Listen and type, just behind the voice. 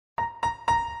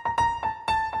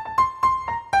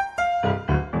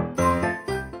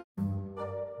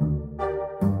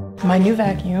my new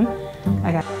vacuum.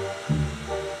 I got.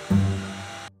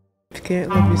 Can't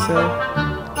love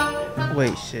yourself.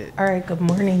 Wait, shit. All right, good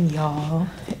morning, y'all.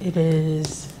 It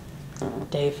is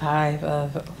day 5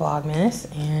 of Vlogmas,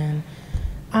 and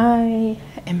I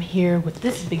am here with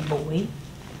this big boy,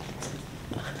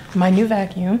 my new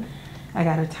vacuum. I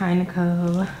got a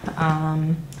Tineco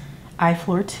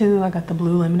ifloor 2. I got the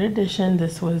blue limited edition.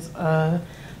 This was a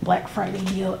Black Friday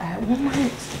deal at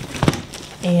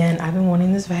Walmart, and I've been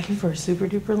wanting this vacuum for a super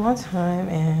duper long time,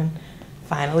 and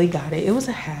finally got it. It was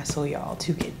a hassle, y'all,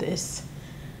 to get this.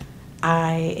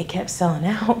 It kept selling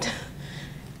out.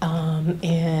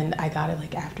 And I got it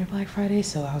like after Black Friday,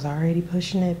 so I was already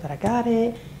pushing it, but I got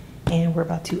it, and we're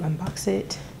about to unbox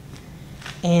it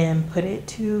and put it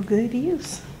to good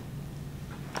use.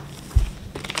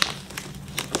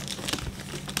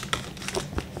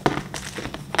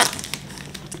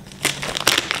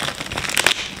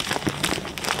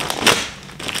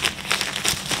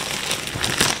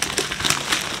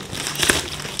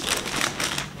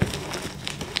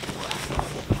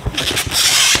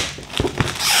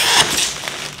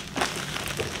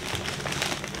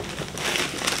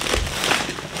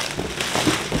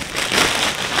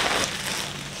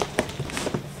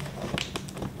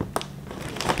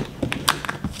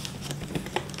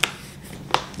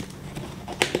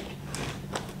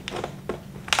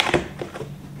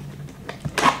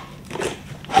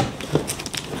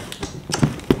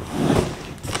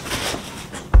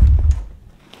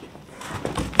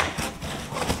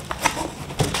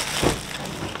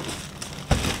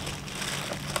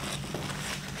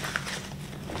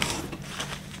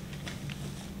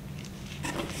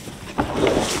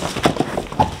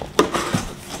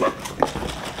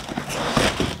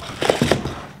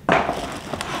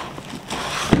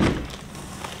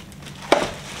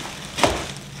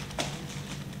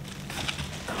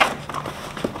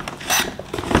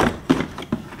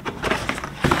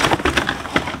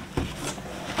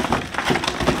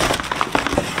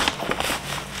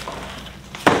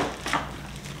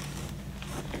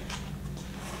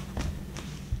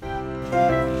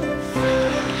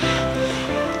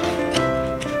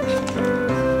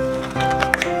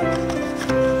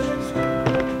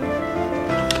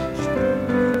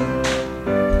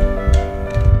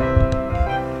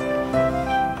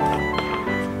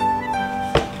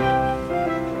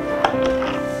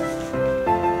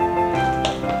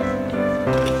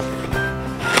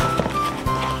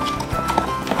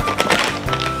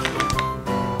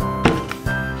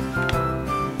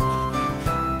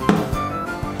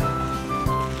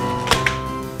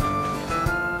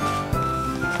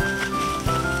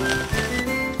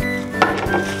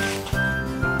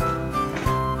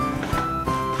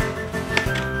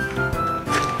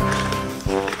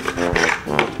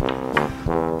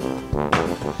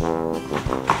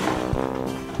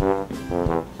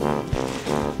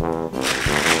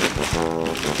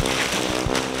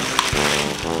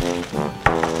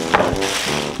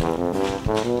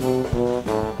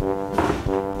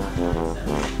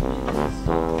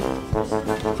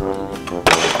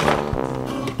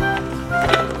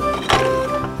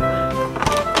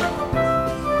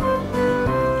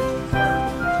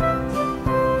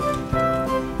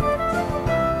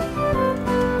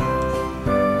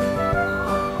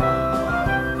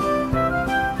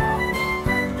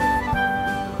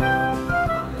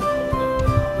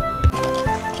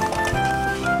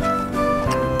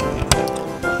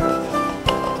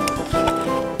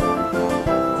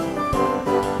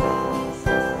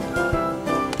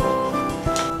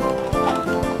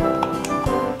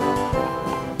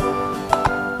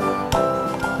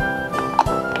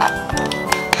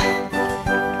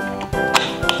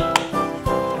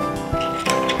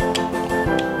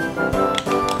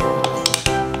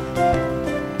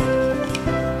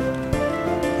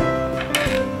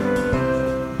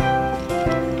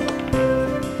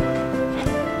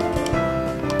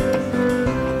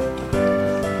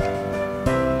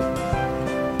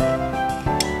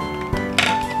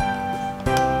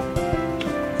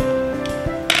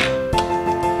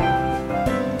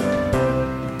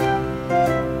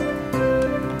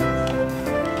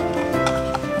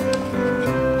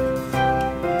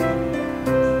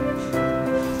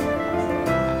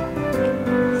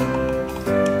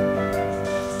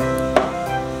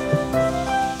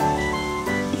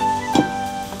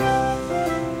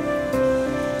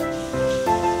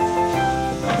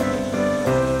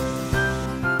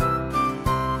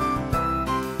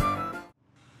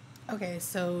 Okay,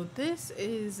 so this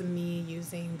is me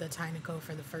using the tineco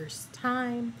for the first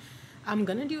time. I'm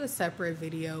gonna do a separate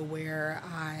video where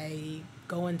I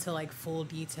go into like full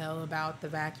detail about the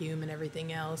vacuum and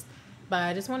everything else. but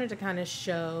I just wanted to kind of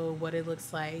show what it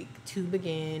looks like to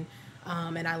begin.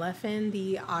 And I left in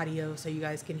the audio so you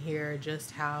guys can hear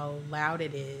just how loud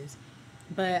it is.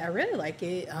 But I really like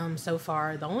it so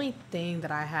far. The only thing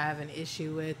that I have an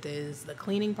issue with is the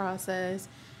cleaning process.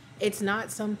 It's not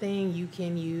something you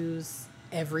can use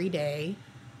every day.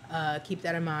 Keep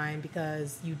that in mind,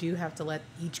 because you do have to let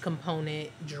each component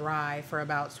dry for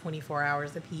about 24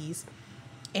 hours a piece.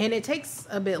 And it takes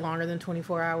a bit longer than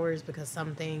 24 hours because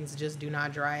some things just do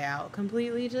not dry out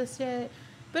completely just yet.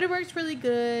 But it works really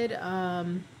good. It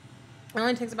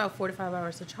only takes about 4 to 5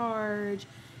 hours to charge.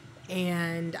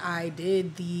 And I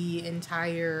did the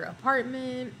entire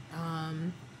apartment,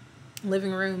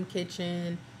 living room,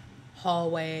 kitchen,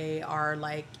 hallway, our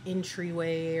like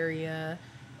entryway area,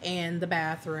 and the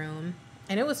bathroom.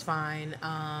 And it was fine.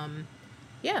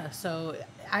 Yeah, so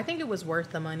I think it was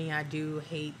worth the money. I do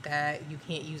hate that you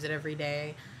can't use it every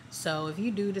day. So if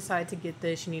you do decide to get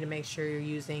this, you need to make sure you're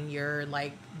using your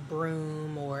like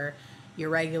broom or your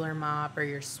regular mop or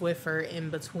your Swiffer in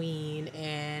between.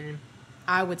 And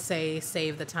I would say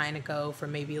save the tineco for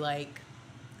maybe like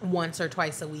once or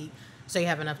twice a week so you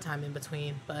have enough time in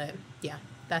between. But yeah,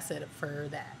 that's it for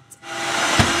that.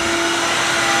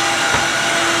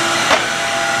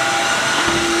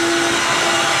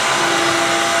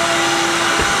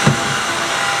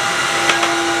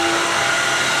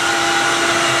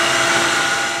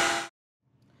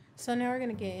 So now we're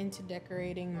gonna get into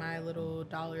decorating my little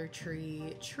Dollar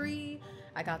Tree tree.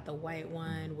 I got the white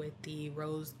one with the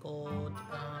rose gold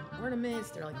ornaments.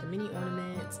 They're like the mini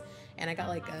ornaments. And I got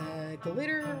like a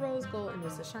glitter rose gold and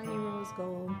just a shiny rose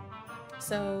gold.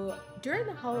 So during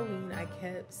the Halloween, I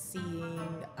kept seeing,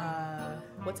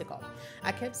 what's it called?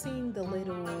 I kept seeing the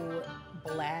little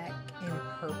black and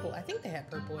purple. I think they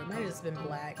had purple. It might have just been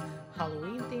black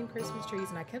Halloween themed Christmas trees.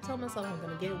 And I kept telling myself, I'm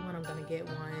going to get one. I'm going to get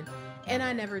one. And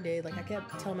I never did. Like I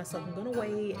kept telling myself, I'm going to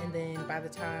wait. And then by the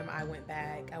time I went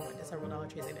back, I went to several Dollar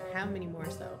Trees. They didn't have many more.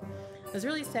 So I was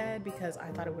really sad because I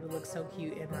thought it would have looked so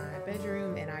cute in my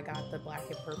bedroom. And I got the black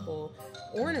and purple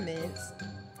ornaments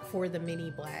for the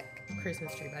mini black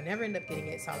Christmas tree, but I never ended up getting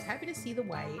it, so I was happy to see the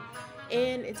white.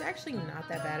 And it's actually not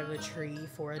that bad of a tree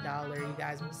for $1. You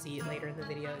guys will see it later in the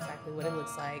video exactly what it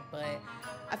looks like, but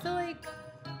I feel like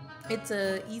it's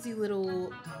a easy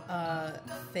little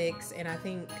fix. And I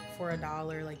think for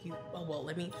 $1, like you, oh, well,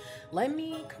 let me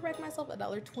correct myself,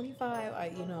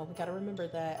 $1.25. You know, we got to remember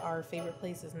that our favorite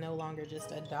place is no longer just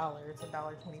 $1, it's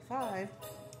 $1.25.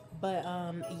 But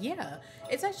yeah,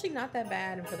 it's actually not that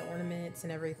bad. And for the ornaments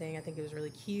and everything, I think it was really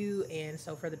cute. And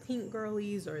so for the pink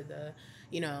girlies or the,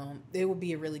 you know, it would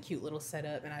be a really cute little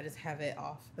setup. And I just have it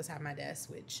off beside my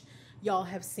desk, which y'all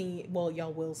have seen, well,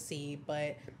 y'all will see.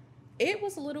 But it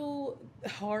was a little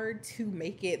hard to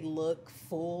make it look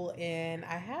full. And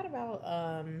I had about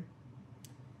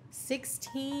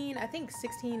 16, I think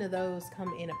 16 of those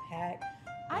come in a pack.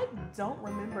 I don't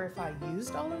remember if I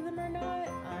used all of them or not.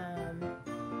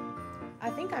 I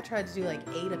think I tried to do like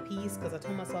 8 a piece because I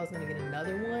told myself I was going to get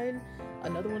another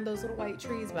one of those little white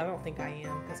trees, but I don't think I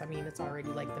am, because I mean it's already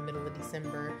like the middle of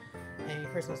December and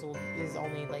Christmas is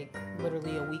only like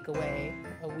literally a week away,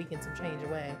 a week and some change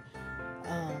away.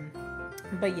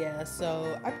 But yeah,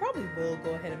 so I probably will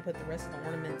go ahead and put the rest of the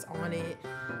ornaments on it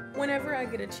whenever I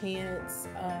get a chance.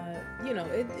 You know,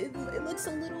 it looks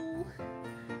a little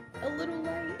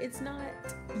light. It's not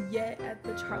yet at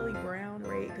the Charlie Brown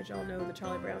rate, because y'all know the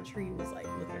Charlie Brown tree was like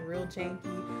looking real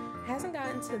janky. Hasn't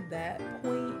gotten to that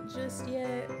point just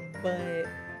yet, but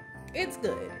it's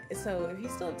good. So if you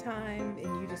still have time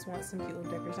and you just want some cute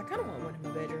little decorations, I kind of want one in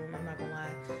my bedroom, I'm not gonna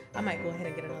lie. I might go ahead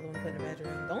and get another one put in the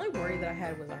bedroom. The only worry that I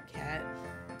had was our cat,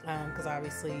 because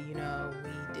obviously, you know,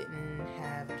 we didn't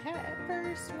have a cat at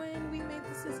first when we made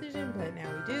this decision, but now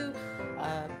we do.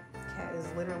 Cat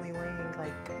is literally laying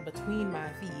like between my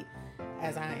feet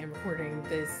as I am recording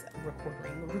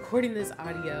this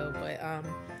audio. But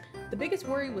the biggest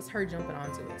worry was her jumping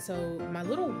onto it. So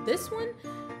this one,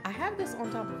 I have this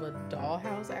on top of a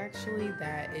dollhouse actually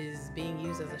that is being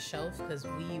used as a shelf, because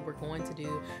we were going to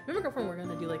do, remember girlfriend, we're going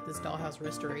to do like this dollhouse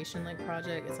restoration like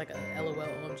project. It's like a LOL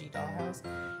OMG dollhouse,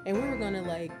 and we were going to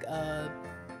like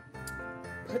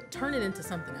turn it into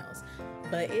something else,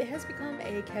 but it has become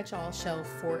a catch-all shelf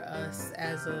for us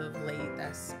as of late.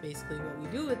 That's basically what we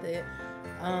do with it.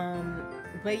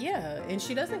 But yeah, and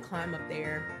she doesn't climb up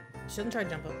there, she doesn't try to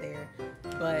jump up there,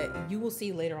 but you will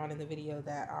see later on in the video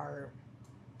that our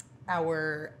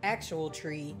actual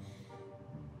tree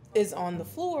is on the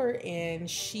floor and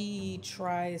she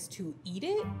tries to eat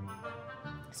it.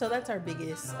 So that's our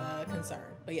biggest concern.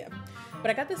 But yeah,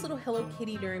 but I got this little Hello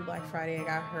Kitty during Black Friday. I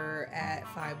got her at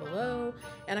Five Below,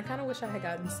 and I kind of wish I had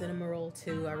gotten Cinema Roll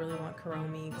too. I really want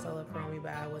Kuromi because I love Kuromi,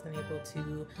 but I wasn't able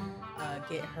to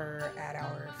get her at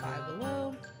our Five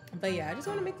Below. But yeah, I just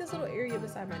want to make this little area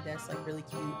beside my desk like really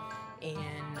cute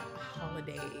and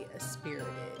holiday spirited.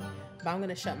 But I'm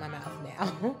gonna shut my mouth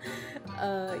now.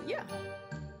 Yeah.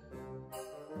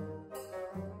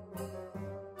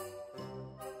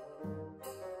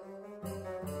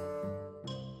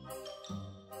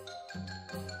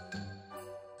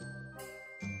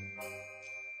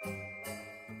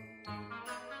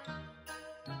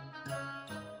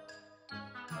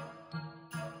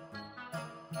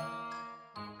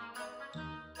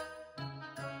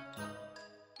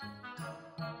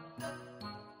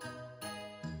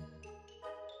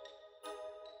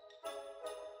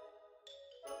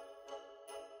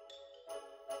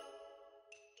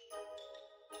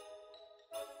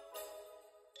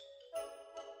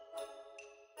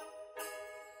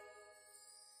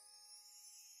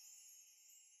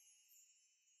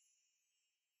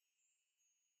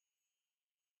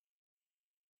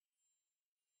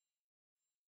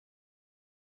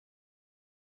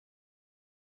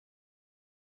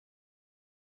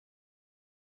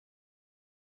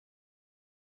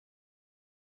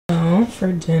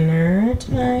 For dinner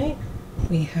tonight,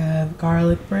 we have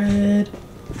garlic bread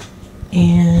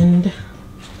and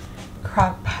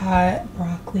crock pot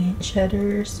broccoli and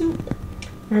cheddar soup.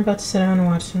 We're about to sit down and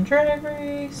watch some Drag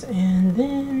Race, and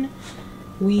then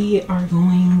we are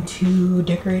going to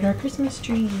decorate our Christmas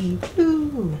tree.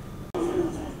 Woo!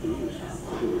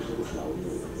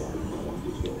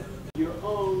 Your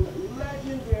own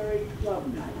legendary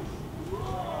club night.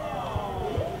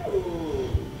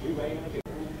 You ready to get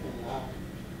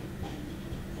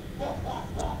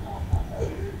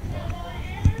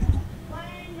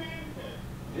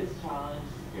this challenge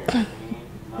scares me,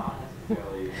 not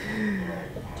necessarily. Do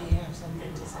you have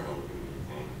something to say?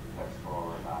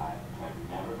 I've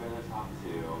never been in the top 2,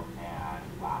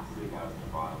 and last week I was in the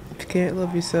bottom 2. If you can't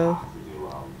love yourself,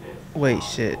 wait,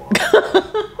 shit. If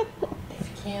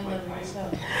you can't love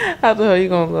yourself. How the hell you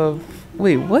gonna love?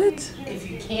 Wait, what? If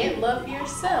you can't love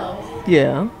yourself,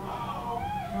 Yeah. how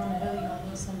the hell you gonna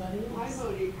love somebody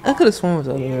else? I could have sworn it was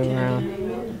the other way around.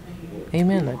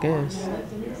 Amen, I guess.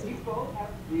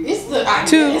 It's the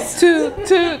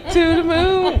To the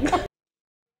moon.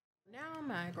 Now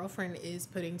my girlfriend is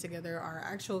putting together our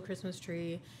actual Christmas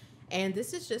tree, and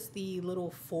this is just the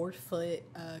little 4-foot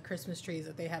Christmas trees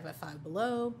that they have at Five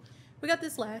Below. We got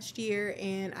this last year,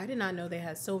 and I did not know they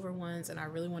had silver ones, and I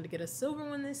really wanted to get a silver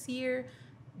one this year,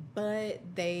 but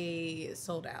they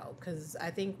sold out because I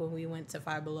think when we went to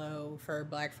Five Below for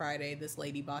Black Friday, this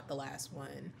lady bought the last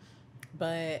one.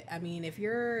 But I mean, if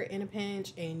you're in a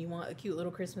pinch and you want a cute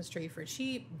little Christmas tree for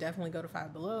cheap, definitely go to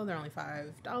Five Below. They're only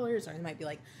 $5, or it might be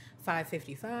like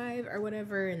 $5.55 or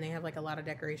whatever, and they have like a lot of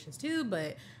decorations too.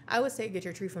 But I would say get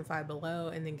your tree from Five Below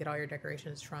and then get all your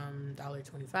decorations from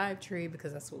 $1.25 Tree,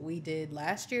 because that's what we did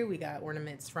last year. We got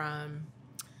ornaments from,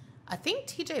 I think,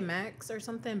 TJ Maxx or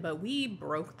something, but we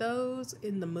broke those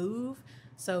in the move,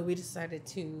 so we decided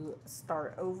to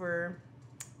start over.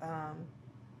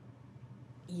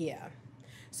 Yeah,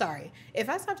 sorry if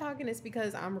I stop talking. It's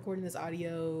because I'm recording this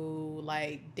audio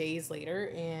like days later,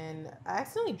 and I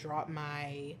accidentally dropped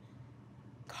my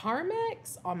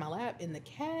Carmex on my lap, and the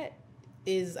cat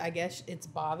is, I guess it's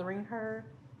bothering her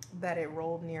that it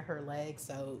rolled near her leg,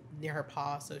 so near her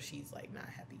paw, so she's like not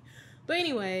happy. But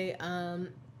anyway,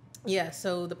 yeah,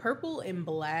 so the purple and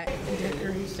black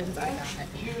decorations I got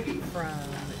from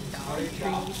Dollar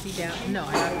Tree. You see down? No,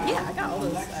 I got all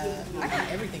those. I got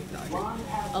everything from Dollar Tree.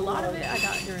 A lot of it I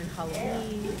got during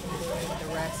Halloween, and the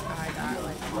rest I got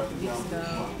like a couple weeks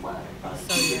ago.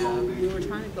 So yeah, we were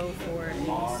trying to go for a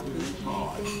spooky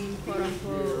theme, quote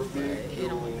unquote, but it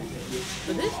only went good.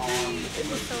 But this tree, it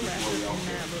was so wrapped up in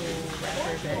that little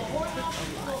wrapper that it took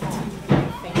a lot to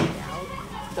fade out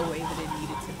the way that it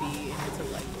needed to be, and it took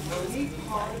like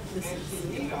this is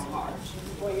too much.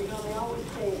 Well, you know, they always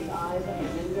say the eyes on the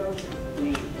windows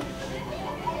bleed.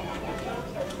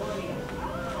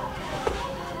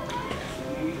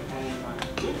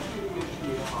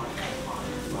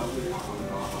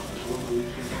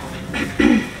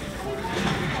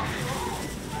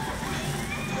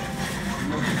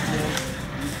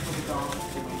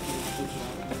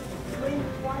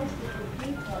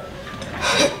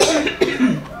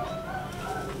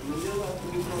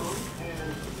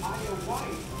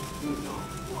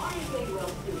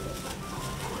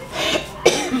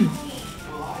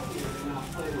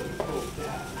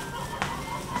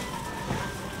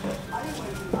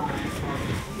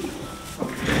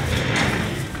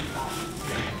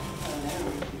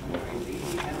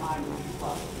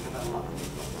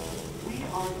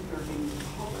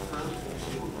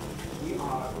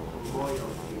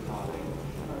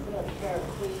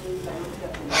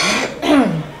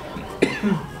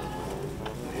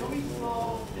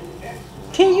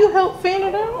 you help fan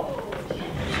it out?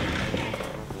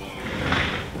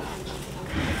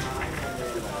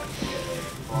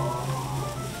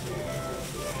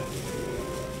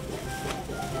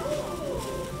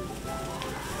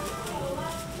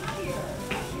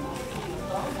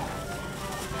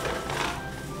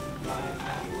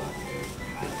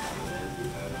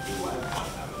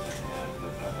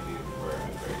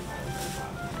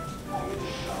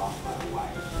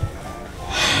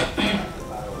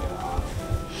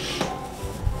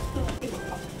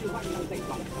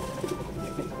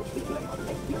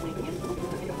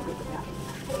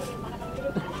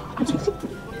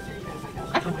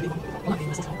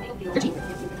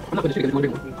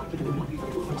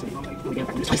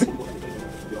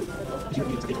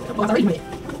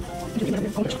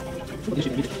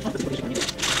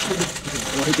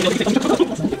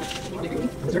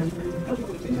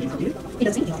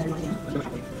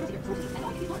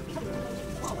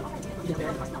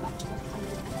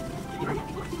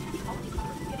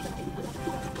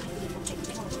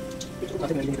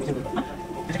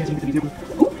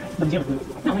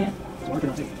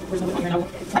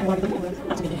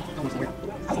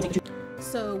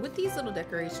 So with these little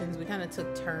decorations, we kind of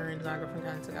took turns. My girlfriend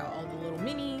kind of took out all the little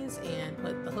minis and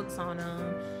put the hooks on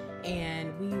them,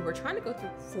 and we were trying to go through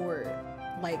for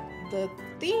like the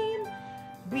theme.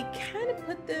 We kind of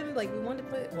put them like we wanted to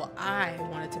put, well, I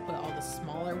wanted to put all the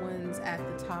smaller ones at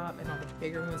the top and all the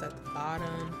bigger ones at the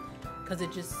bottom, because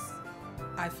it just,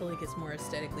 I feel like it's more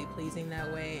aesthetically pleasing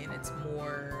that way, and it's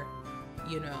more,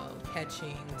 you know,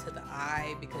 catching to the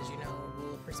eye, because, you know,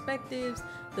 rule of perspectives,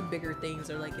 the bigger things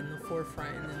are like in the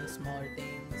forefront, and then the smaller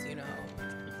things, you know,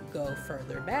 go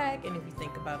further back. And if you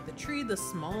think about the tree, the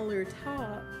smaller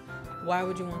top, why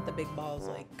would you want the big balls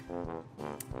like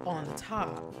on the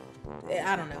top?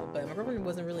 I don't know, but my girlfriend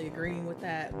wasn't really agreeing with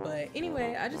that. But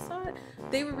anyway, I just thought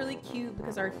they were really cute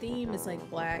because our theme is like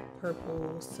black,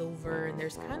 purple, silver, and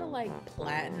there's kind of like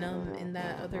platinum in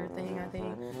that other thing, I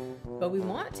think. But we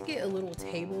want to get a little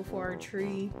table for our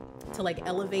tree to like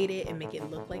elevate it and make it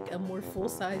look like a more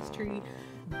full-size tree.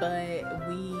 But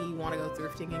we want to go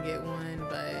thrifting and get one,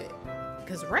 but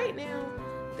because right now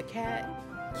the cat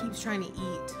keeps trying to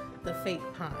eat the fake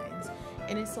pines,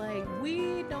 and it's like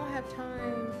we don't have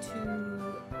time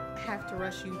to have to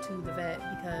rush you to the vet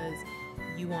because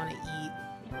you want to eat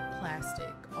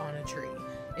plastic on a tree,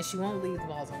 and she won't leave the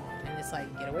balls alone. And it's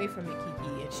like, get away from it,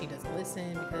 Kiki. And she doesn't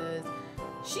listen because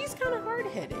she's kind of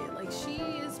hard-headed. Like, she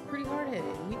is pretty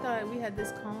hard-headed. We thought we had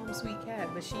this calm, sweet cat,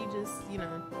 but she just, you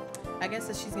know, I guess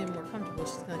as she's getting more comfortable,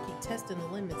 she's gonna keep testing the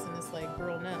limits, and it's like,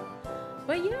 girl, no.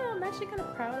 But yeah, I'm actually kind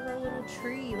of proud of our little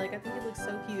tree. Like, I think it looks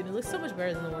so cute, and it looks so much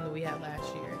better than the one that we had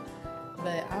last year.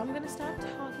 But I'm gonna stop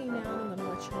talking now, and I'm gonna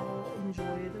let y'all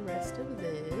enjoy the rest of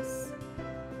this.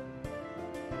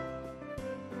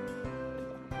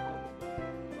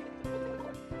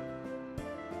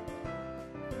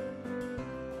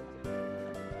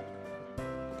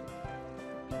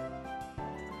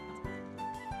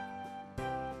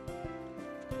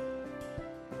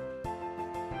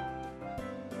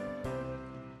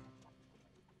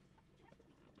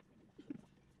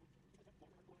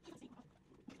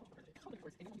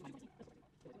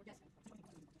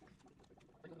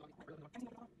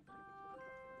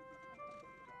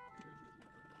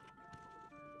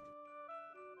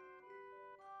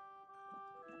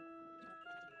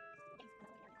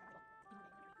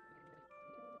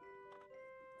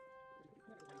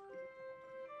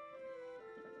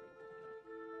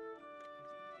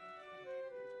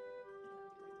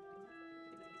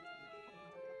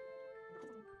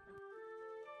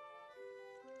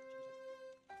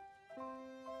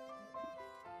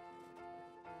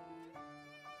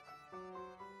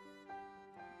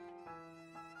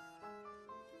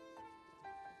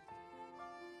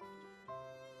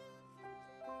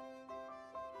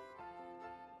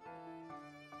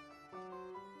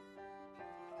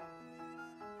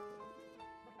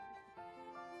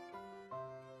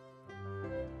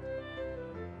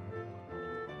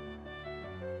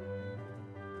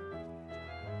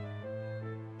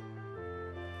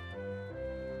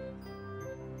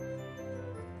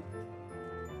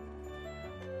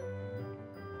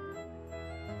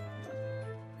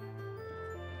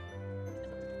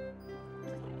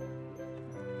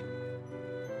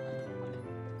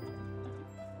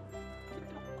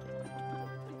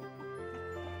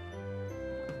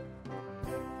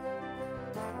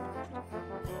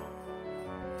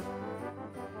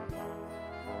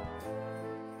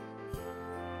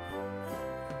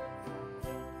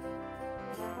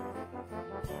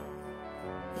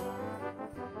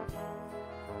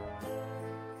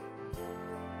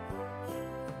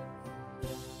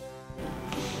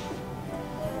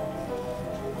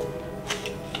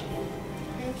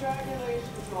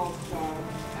 strong style.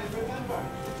 And remember,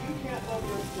 if you can't love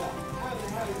yourself, how the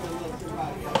hell you gonna love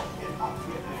somebody else? And up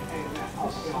here and hang that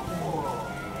up your floor.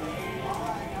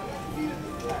 Alright, now let's get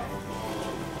into play.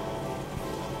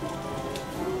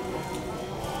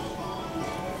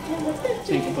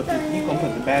 So you can put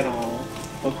the bat on,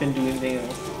 but couldn't do anything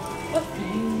else. Fuck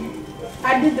you.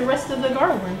 I did the rest of the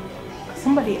garland.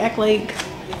 Somebody act like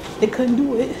they couldn't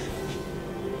do it.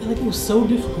 Like it was so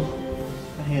difficult.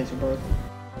 My hands are broken.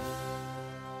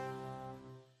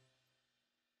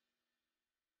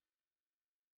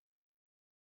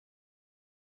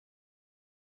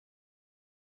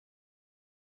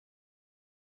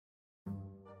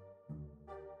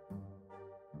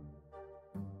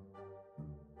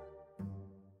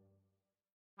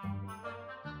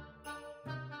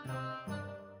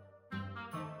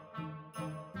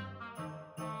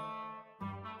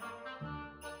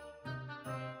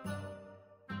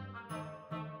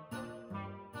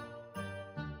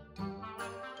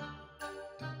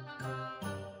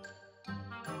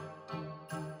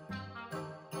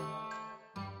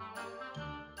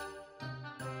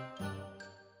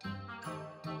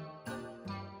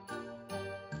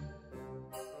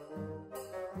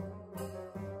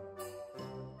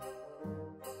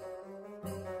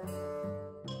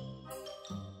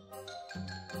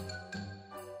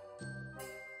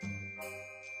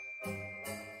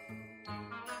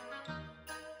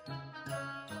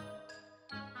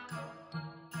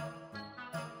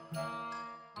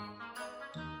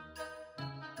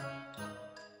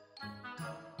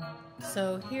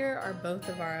 So here are both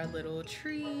of our little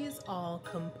trees all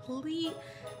complete.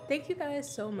 Thank you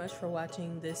guys so much for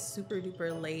watching this super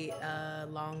duper late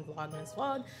long Vlogmas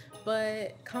vlog,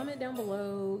 but comment down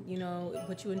below, you know,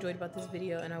 what you enjoyed about this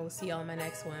video, and I will see y'all in my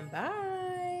next one. Bye.